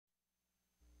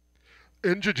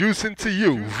Introducing to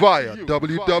you via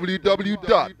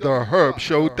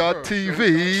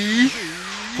www.theherbshow.tv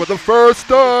for the first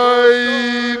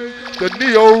time, the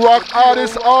neo-rock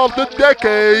artist of the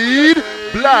decade,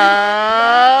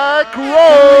 Black Rose.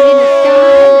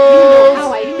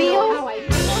 How I feel.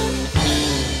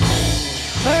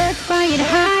 Birds flying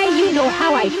high, you know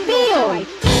how I feel.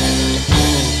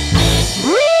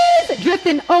 Breeze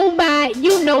drifting on by,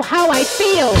 you know how I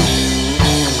feel.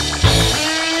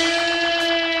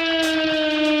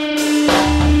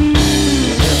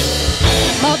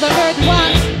 Mother Earth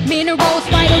wants minerals,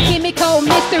 phytochemical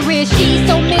mystery. She's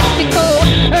so mystical.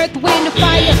 Earth, wind, and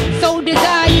fire. So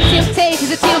desire, temptations,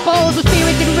 the temples of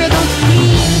spirit and rhythm.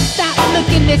 Please stop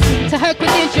looking, listen to her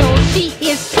credentials. She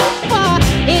is too far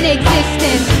in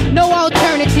existence. No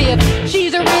alternative.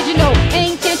 She's original,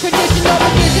 ancient, traditional,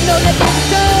 medicinal,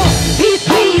 medicinal. Peace,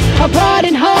 peace, abroad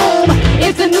and home.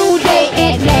 It's a new day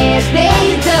at last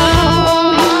day's dawn.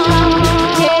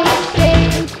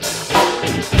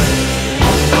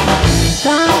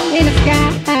 Sun in the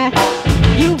sky,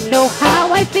 you know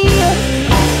how I feel.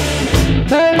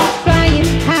 Birds flying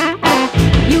high,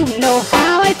 you know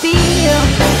how I feel.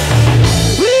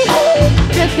 Breeze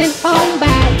drifting on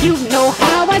by, you know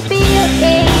how I feel.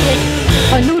 Yeah.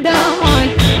 A new dawn,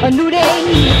 a new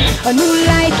day, a new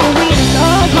life for we is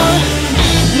all good.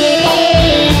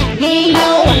 Yeah, you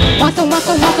know, once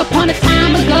upon a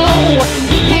time ago,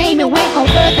 he came and went on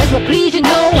earth as well, please you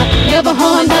know. Never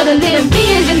harm another living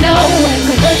being, you know.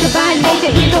 Cause earth divine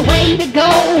nature is the way to go.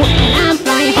 I'm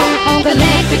flying high on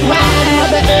galactic ride.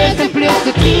 Mother Earth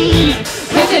simplicity,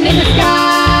 written in the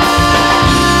sky.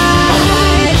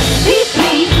 Peace,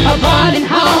 peace, abroad and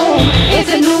home. It's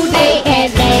a new day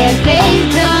at last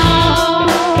day's dawn.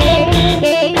 Hey,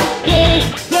 hey,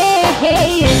 yeah,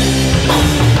 yeah.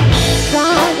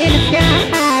 Sun in the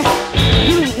sky,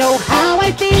 you know how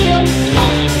I feel.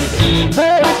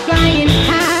 Birds flying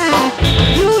high,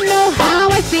 you know how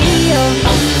I feel.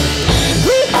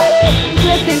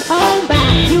 Drifting on by,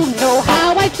 you know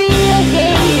how I feel.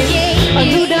 Yeah, a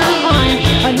new dawn,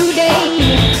 a new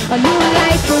day, a new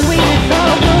life for we it's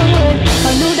all good. A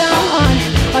new dawn,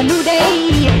 a new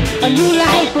day, a new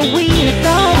life for we it's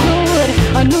all good.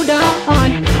 A new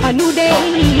dawn, a new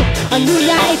day, a new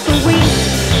life for we.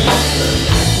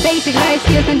 Basic life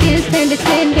skills condensed and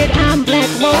descended. I'm Black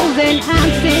Rose and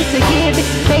I'm sensitive.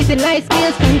 Basic life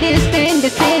skills condensed and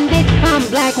descended. I'm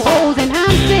Black Rose and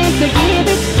I'm sensitive.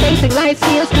 Basic life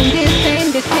skills condensed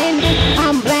and descended.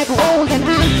 I'm Black Rose and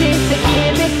I'm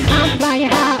sensitive. I'm flying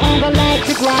high on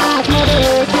galactic rise. Mother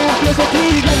Earth,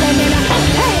 simplicity, living in a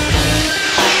hey.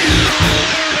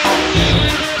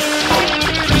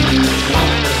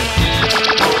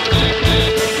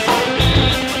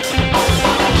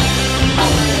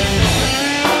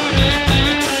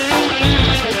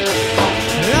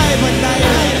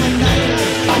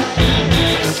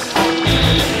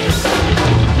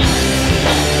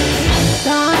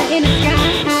 In the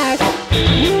skies,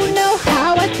 you know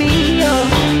how I feel.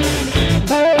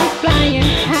 Birds flying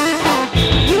high,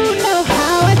 you know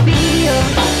how I feel.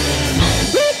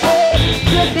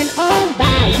 Drifting on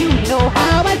by, you know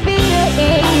how I feel.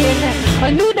 Yeah. A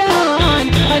new dawn,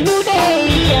 a new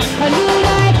day, a new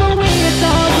life for we it's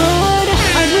all good.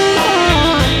 A new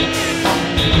dawn.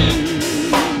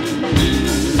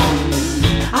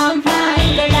 I'm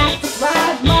flying galactic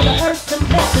rise, Mother Earth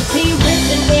simplicity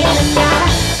written in the sky.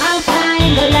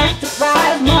 Galactic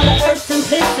rise, Mother Earth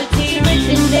simplicity written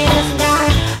in the sky.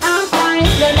 I'm flying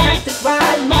galactic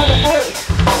rise, Mother Earth.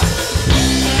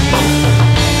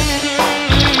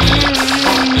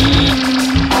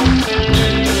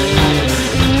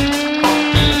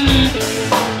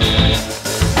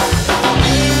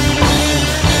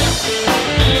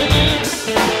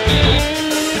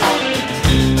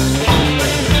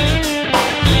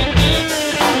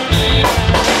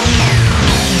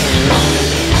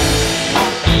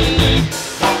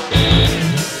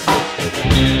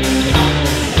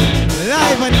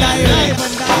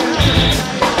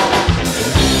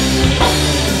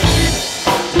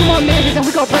 And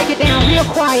we're gonna break it down real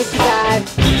quiet, you guys.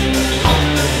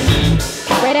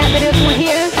 Right after this one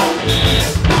here.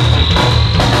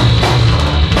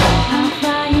 I'm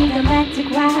flying galactic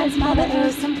rise, Mother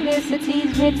Earth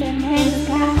simplicity's written in the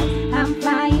skies. I'm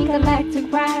flying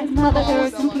galactic rise, Mother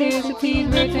Earth simplicity's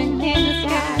written in